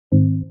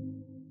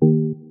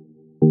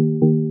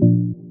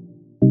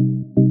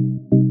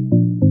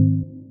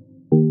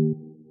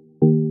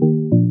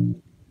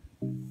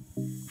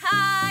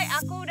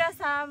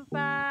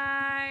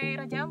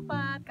Raja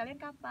Ampat. Kalian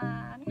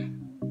kapan?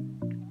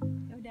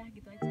 Ya udah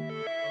gitu aja.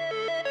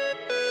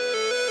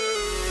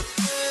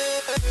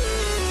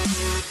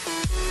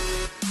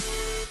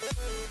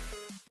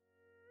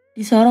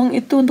 Di Sorong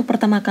itu untuk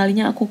pertama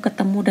kalinya aku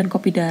ketemu dan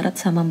kopi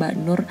darat sama Mbak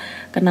Nur.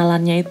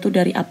 Kenalannya itu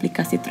dari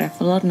aplikasi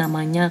traveler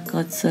namanya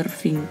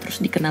Couchsurfing. Terus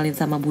dikenalin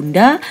sama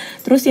Bunda.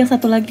 Terus yang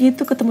satu lagi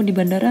itu ketemu di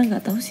bandara,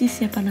 nggak tahu sih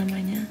siapa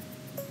namanya.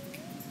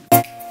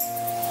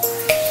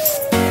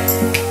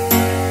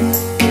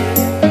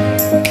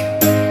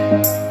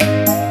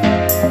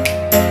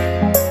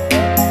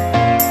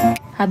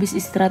 Habis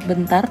istirahat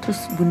bentar, terus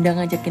Bunda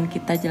ngajakin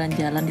kita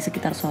jalan-jalan di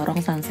sekitar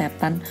Sorong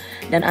sunsetan.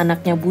 Dan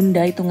anaknya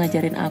Bunda itu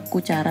ngajarin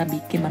aku cara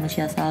bikin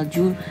manusia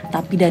salju,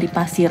 tapi dari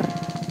pasir.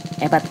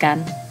 Hebat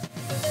kan?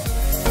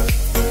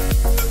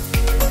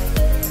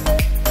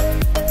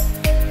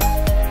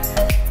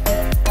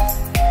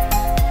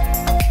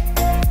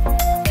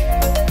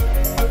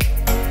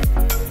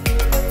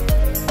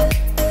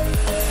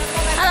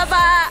 Halo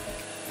Pak.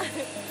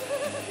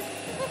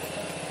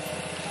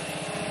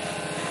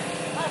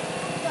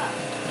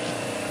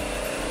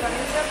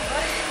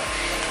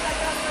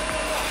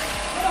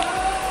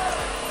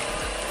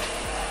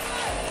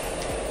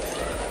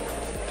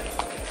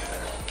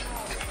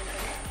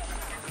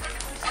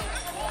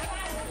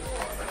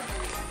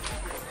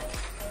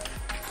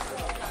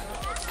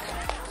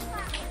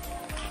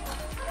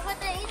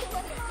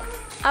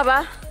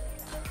 Apa?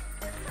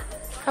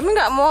 Kami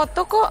nggak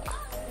moto kok.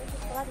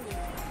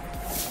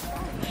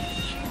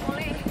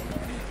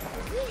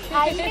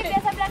 Ini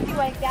biasa bilang di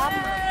wajah.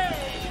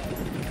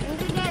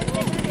 Ini dia di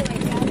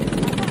wajah.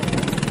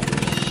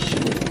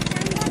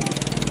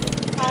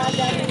 Kalau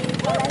dari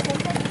Sekolah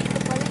Center ke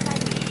Sekolah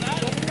tadi,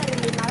 jadi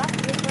dari Malang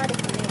dia keluar di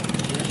sini.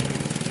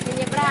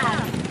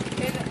 Menyeberang.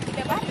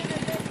 Tidak apa?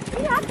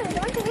 Iya, tuh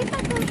cuma cerita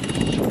tuh.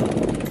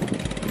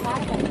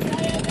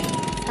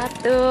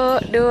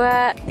 1,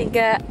 2,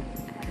 3.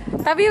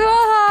 Tapi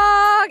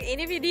bohong,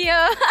 ini video.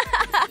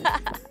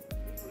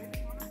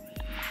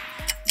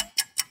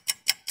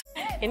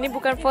 Ini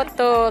bukan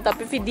foto,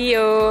 tapi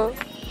video.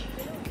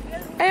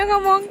 Ayo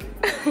ngomong.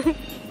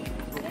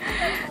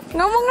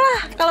 Ngomonglah,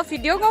 kalau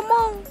video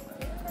ngomong.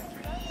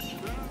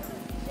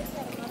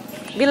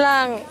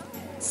 Bilang,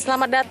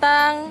 selamat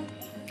datang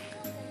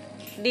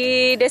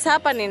di desa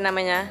apa nih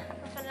namanya?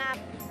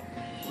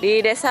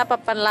 Di desa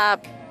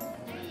Papanlap.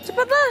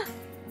 Cepatlah.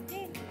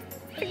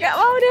 Gak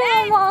mau dia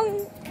ngomong.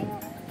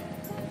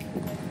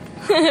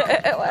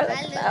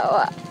 Malah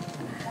tawa.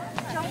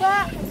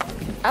 Coba.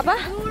 Apa?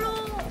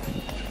 Dulu.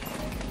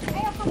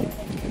 Ayo kamu.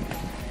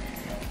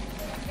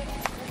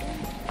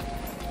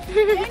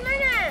 Dari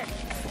mana?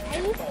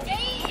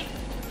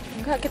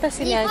 Enggak, kita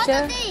sini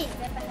aja.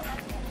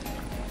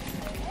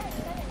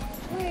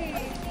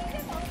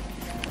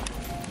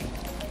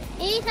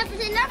 Ih, satu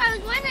sendok kalau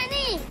gimana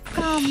nih?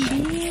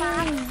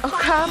 Kambing. Oh,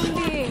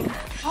 kambing.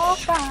 Oh,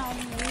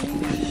 kambing.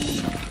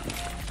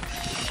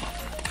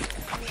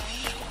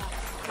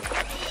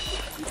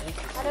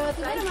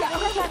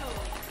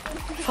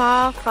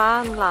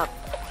 Papanlap.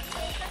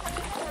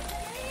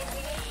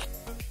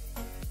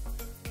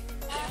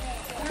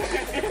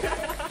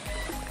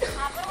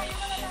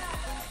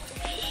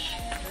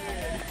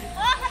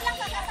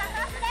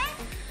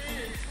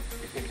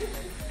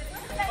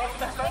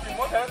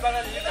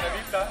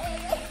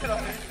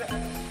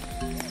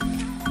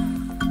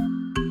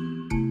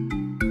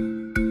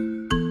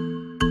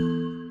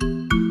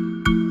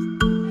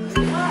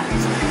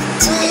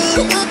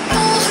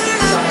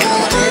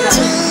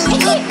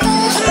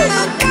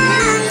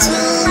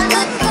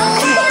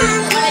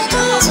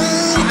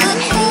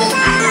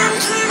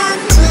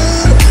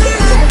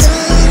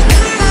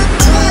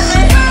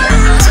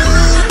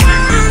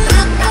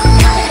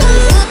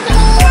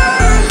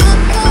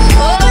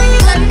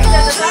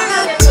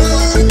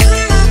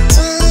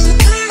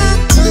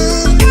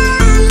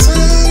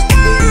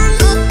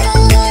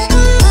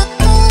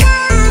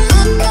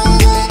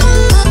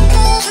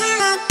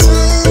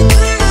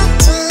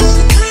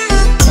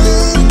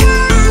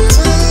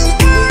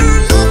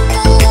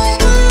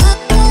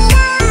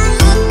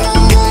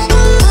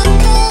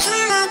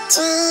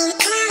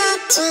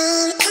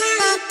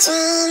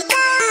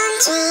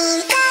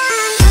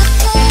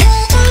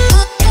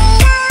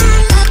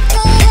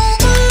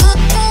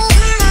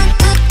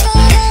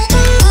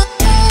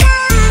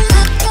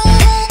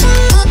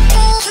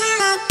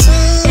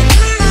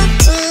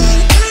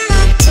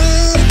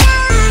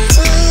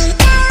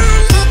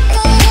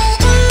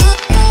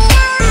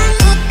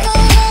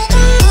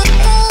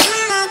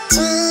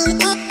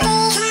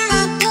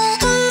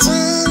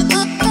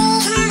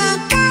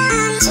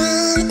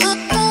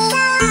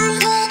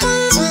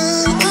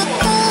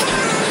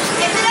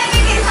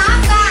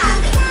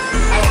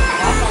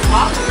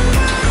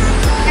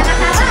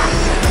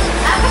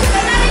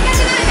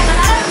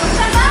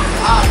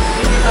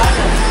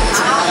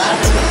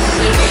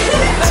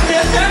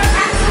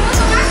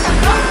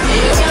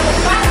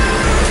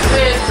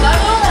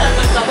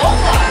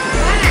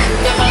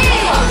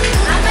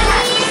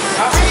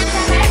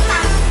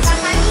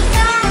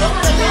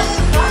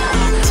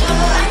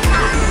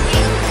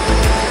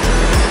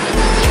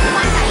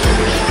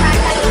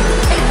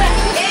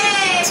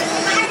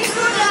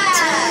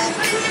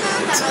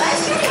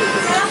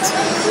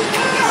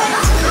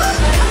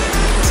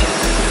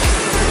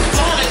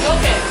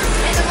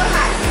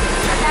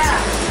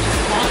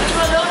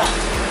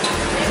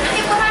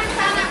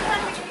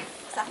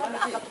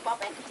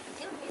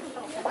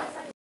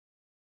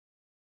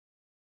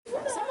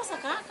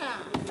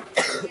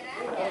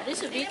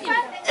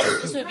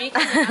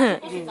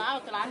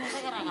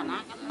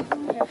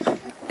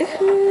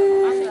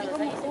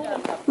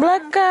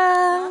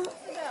 Belakang.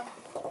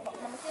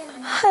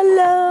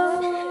 Halo.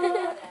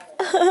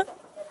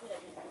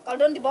 Kalau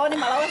don di bawah nih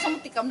malah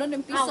sama tikam don yang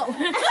pisau.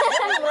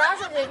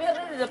 Rasa dia biar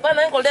di depan,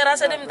 kalau dia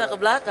rasa dia minta ke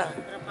belakang.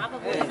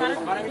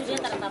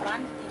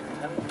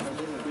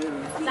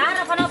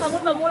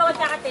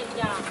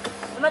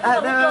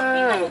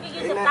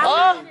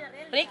 Oh,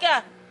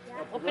 Rika,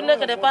 mau pindah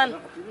ke depan.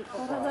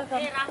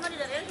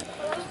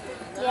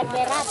 Biar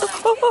berat.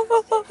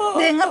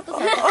 Dengar tuh.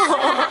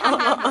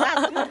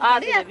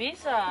 Tidak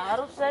bisa,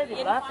 harus saya di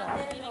belakang.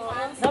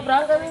 Saya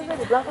berangkat ini saya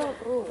di belakang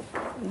terus.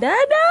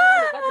 Dadah.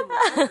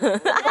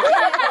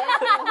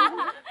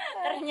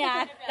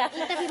 Ternyata.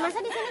 Tapi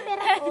masa di sini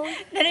berat? Oh.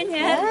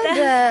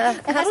 Ternyata.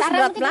 Harus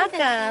berat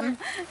belakang.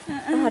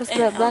 Harus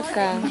belak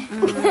belakang.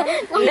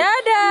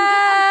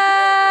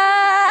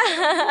 Dadah.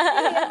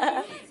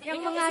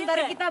 Yang mengantar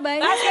kita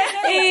banyak.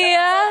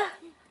 Iya.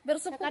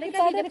 Bersepuluh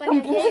kita di depan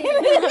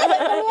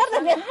Keluar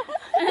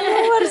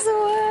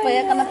semua.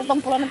 Supaya karena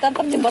pertempuran nanti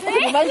antar jembatan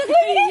lebih banyak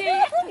lagi.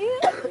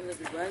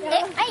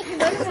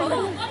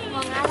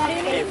 mau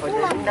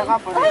ngantar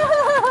pulang.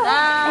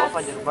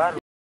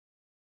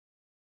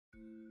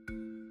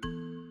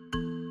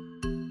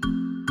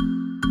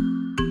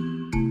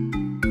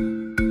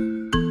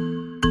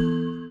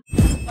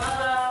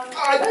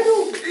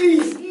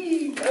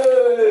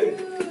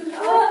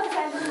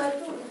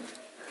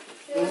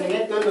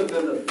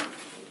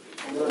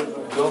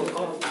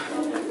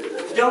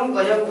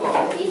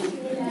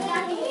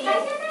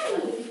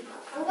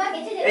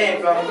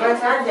 Pelan-pelan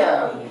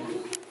saja.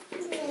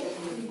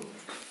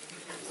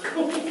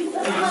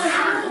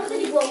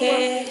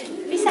 Oke.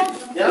 Bisa.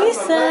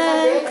 Bisa.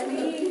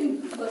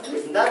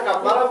 Ntar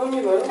kepala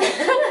bunyi baru.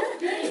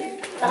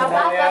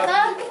 Apa-apa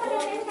kan?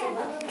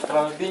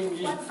 Terlalu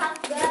tinggi.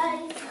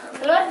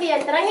 Keluar dia,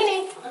 terang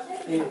ini.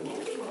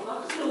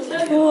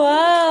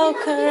 Wow,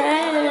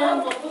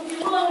 keren.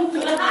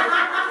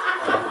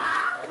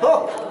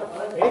 Oh,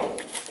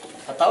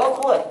 ketawa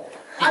kuat.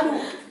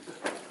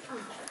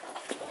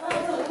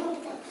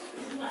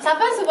 Siapa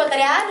yang suka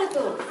tadi ada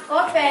tuh?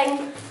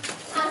 Kopeng.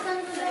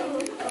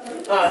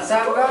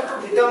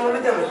 Sangka kita mau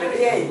lihat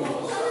materi.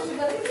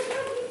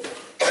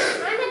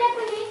 Mana dia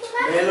punya itu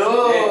kan? Hello.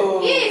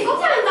 Ih,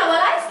 kok kalian tahu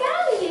lagi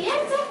sekali ya?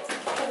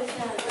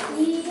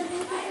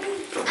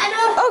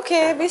 Aduh.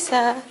 Oke,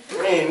 bisa.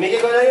 Nih, Miki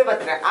kau lagi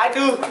baterai.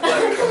 Aduh.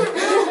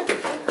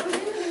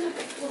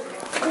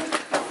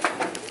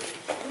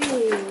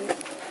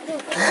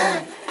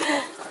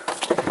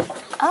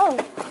 Oh.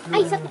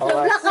 Ayo satu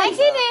blok naik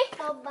sini.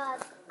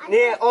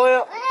 Nih,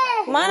 oh.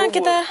 Mana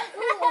kita?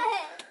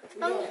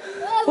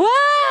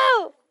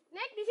 Wow.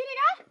 Naik di sini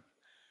dah.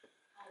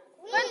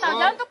 Kan tahu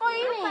jalan tuh kau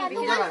ini.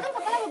 Tuh kan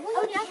kepala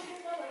berbunyi ya.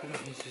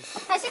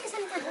 Kasih ke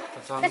sana.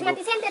 Kasih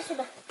mati senter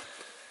sudah.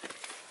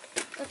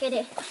 Oke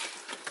deh.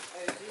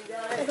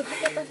 Aduh,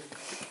 apa?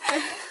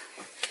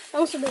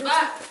 Langsung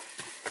sudah.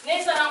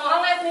 Nih serang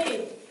orang lihat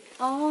nih.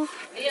 Oh,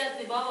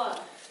 Lihat di bawah.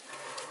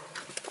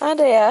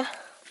 ada ya.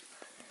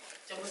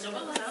 Coba-coba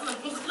ke sana.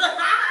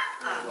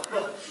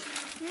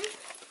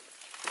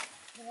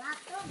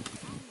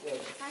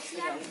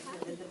 Kasihan.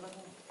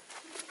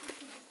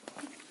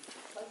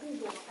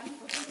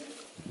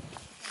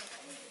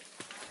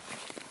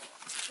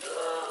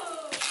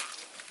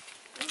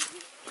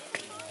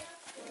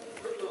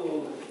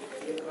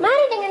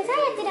 Mari dengan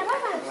saya, tidak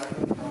apa-apa.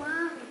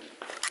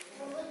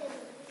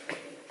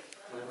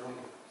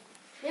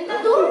 Minta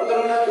turun.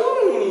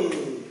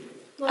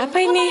 Apa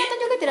ini? Kita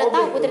juga tidak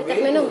tahu Putri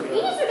Termenung.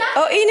 Ini sudah.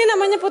 Oh, ini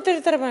namanya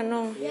Putri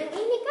Termenung. Yang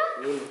ini kah?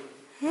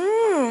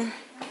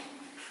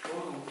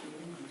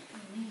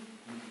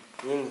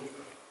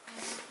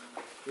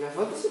 Nah,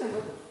 foto sudah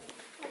foto.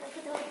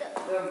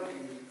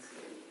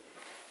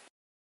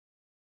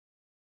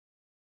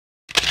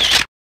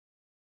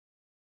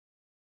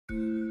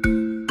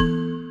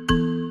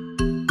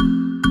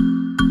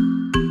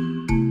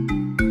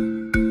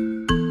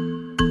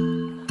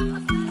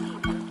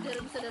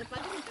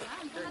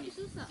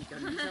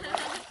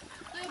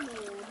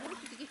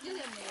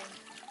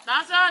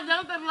 Tasya,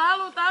 jangan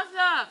terlalu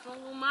Tasya.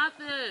 Tunggu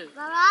mati.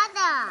 Kalau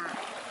ada.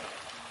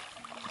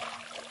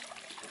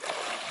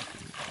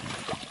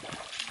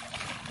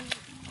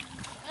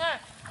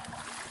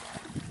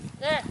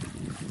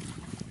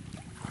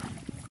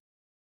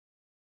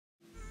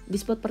 Di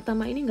spot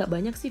pertama ini nggak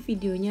banyak sih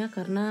videonya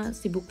karena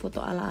sibuk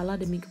foto ala-ala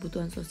demi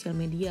kebutuhan sosial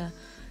media.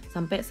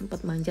 Sampai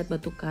sempat manjat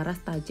batu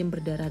karas tajam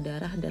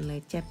berdarah-darah dan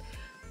lecet.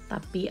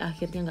 Tapi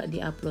akhirnya nggak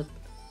diupload.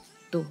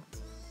 Tuh,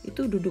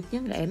 itu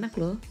duduknya nggak enak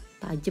loh,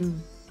 tajam.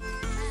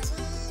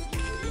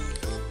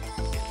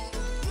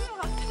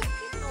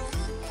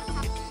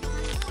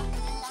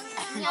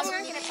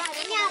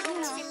 Ini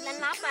harus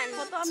 98.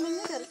 Foto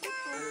ambilnya dari situ.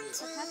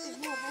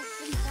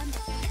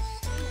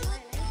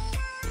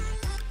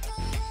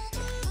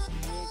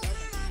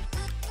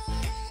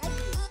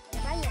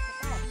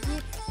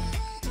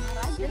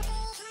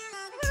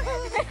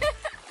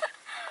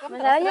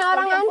 Masalahnya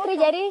orang antri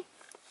jadi.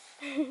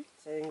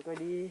 Sayang kau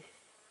di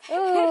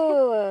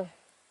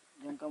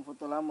Yang kamu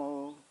foto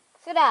lama.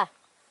 Sudah.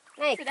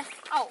 Naik. Sudah.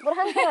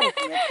 Burhan turun.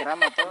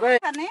 Keramat tuh.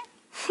 Aneh.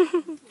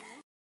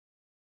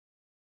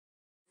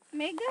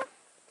 Mega.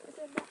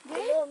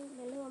 Belum.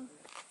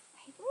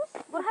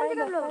 Burhan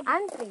juga belum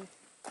antri.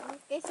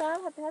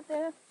 Kesal,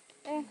 hati-hati.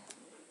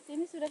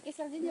 Sini sudah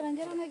kesal aja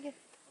jalan-jalan lagi.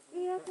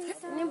 Iya,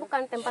 ini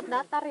bukan tempat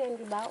datar yang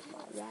dibawa,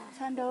 ya.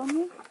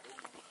 Sandalmu.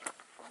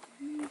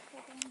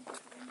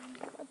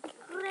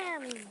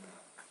 Keren.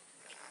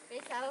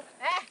 Kesal.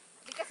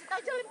 Dikasih tahu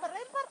jangan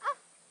lempar-lempar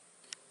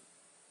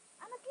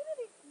anak ini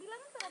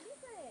dibilangin tak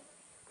bisa ya.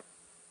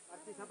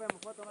 Artis siapa yang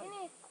mau foto?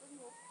 Ini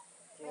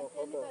Cuma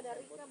foto.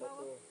 dari ke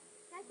bawah.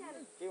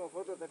 Cuma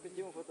foto tapi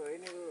cuma foto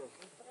ini dulu.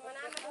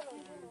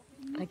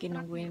 Lagi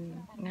nungguin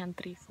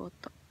ngantri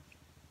foto.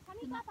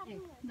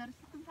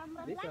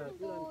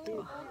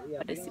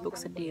 Pada sibuk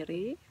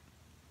sendiri.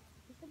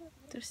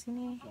 Terus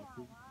ini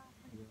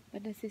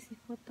pada sesi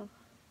foto.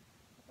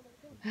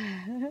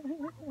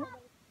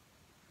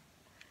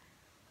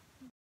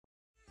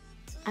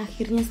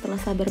 Akhirnya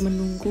setelah sabar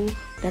menunggu,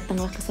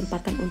 datanglah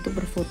kesempatan untuk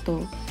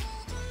berfoto,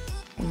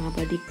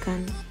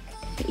 mengabadikan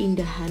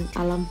keindahan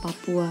alam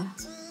Papua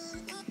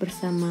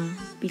bersama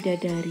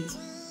bidadari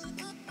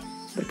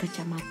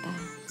berkacamata,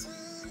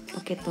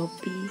 pakai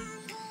topi,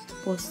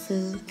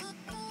 pose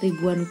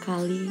ribuan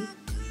kali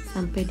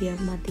sampai dia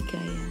mati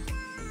gaya.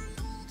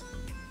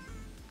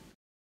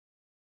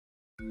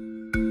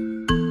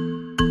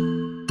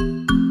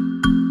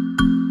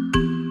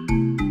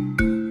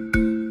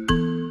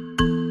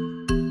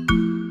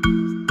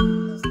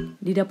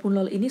 Di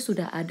dapunlol ini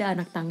sudah ada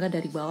anak tangga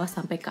dari bawah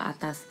sampai ke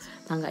atas.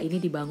 Tangga ini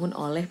dibangun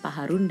oleh Pak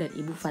Harun dan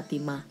Ibu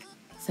Fatimah.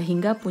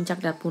 Sehingga puncak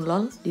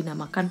dapunlol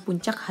dinamakan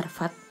Puncak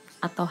Harfat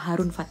atau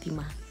Harun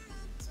Fatimah.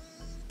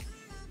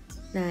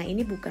 Nah,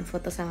 ini bukan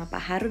foto sama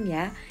Pak Harun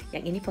ya.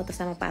 Yang ini foto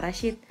sama Pak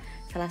Rashid,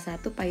 salah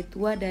satu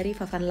paitua dari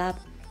Favan Lab.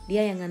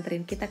 Dia yang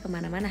nganterin kita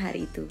kemana-mana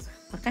hari itu.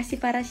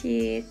 Makasih Pak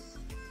Rashid.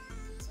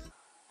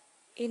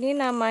 Ini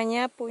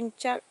namanya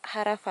Puncak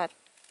Harafat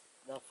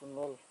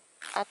Dapunlol.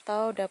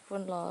 atau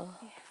dapunlol.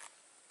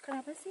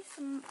 Kenapa sih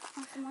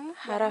semuanya?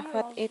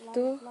 Harafat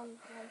itu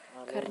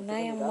karena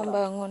yang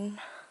membangun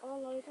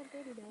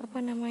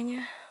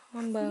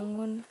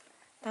membangun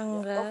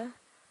tangga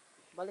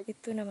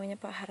itu namanya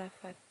Pak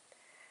Harafat.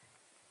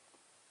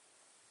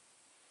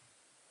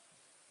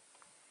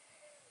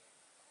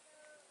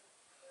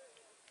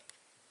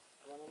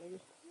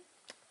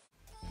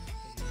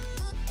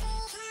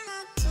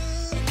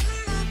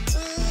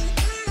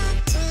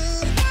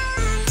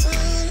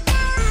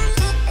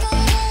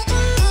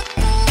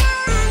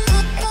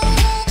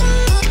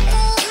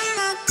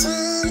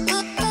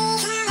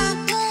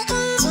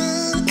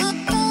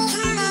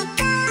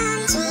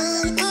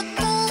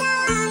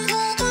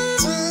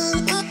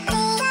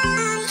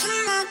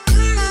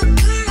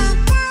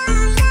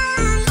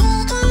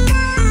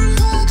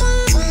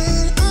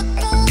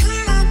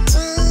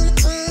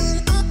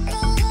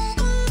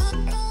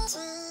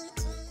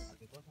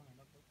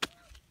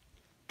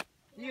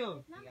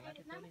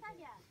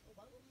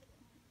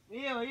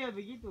 Iya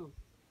begitu.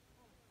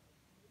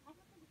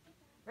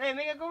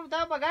 Mega kamu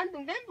tahu apa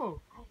gantung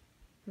tempo?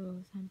 Tuh,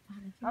 sampah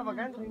aja. Apa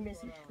gantung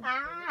Messi?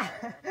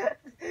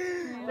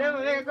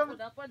 Mega kamu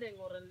dapat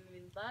dengan orang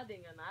minta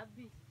dengan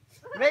habis.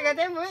 Mega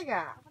tempo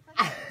Mega.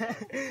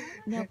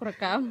 Ini aku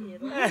rekam.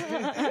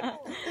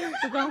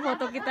 Tukang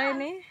foto kita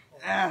ini.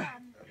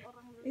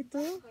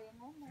 Itu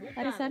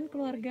arisan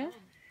keluarga.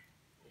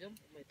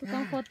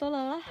 Tukang foto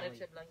Lala.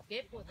 Saya bilang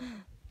kepo.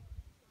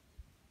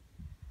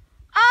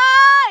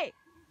 Oi!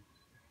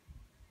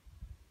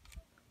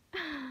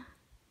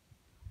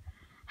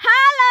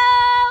 Halo!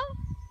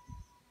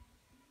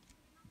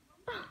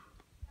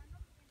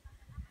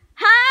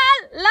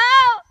 Halo!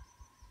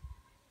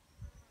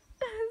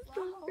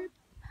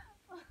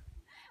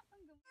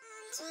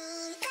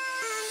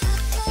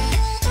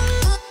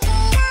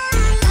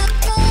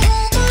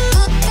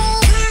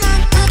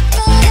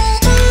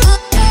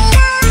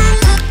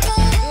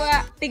 Dua,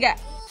 tiga.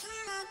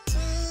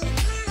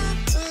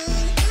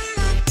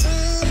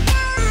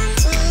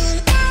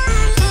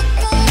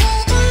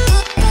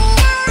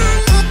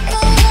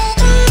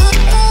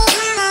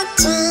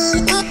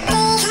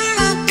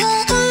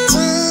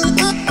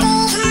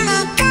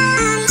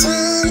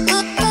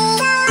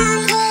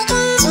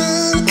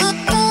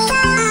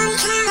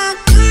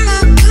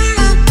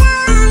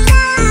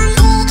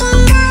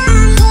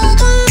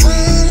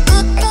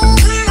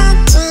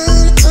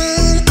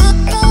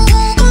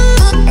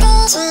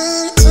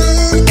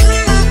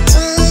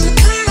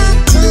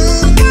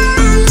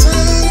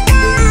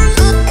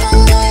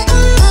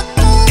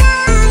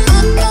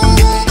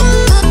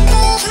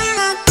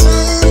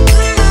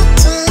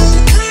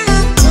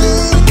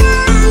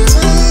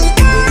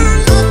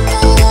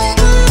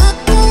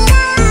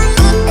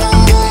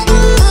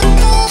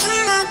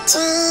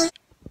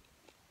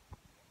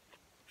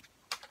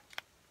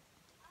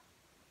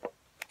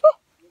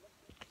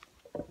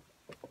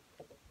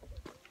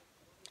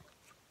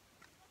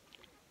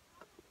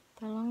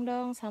 Tolong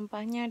dong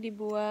sampahnya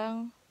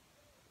dibuang.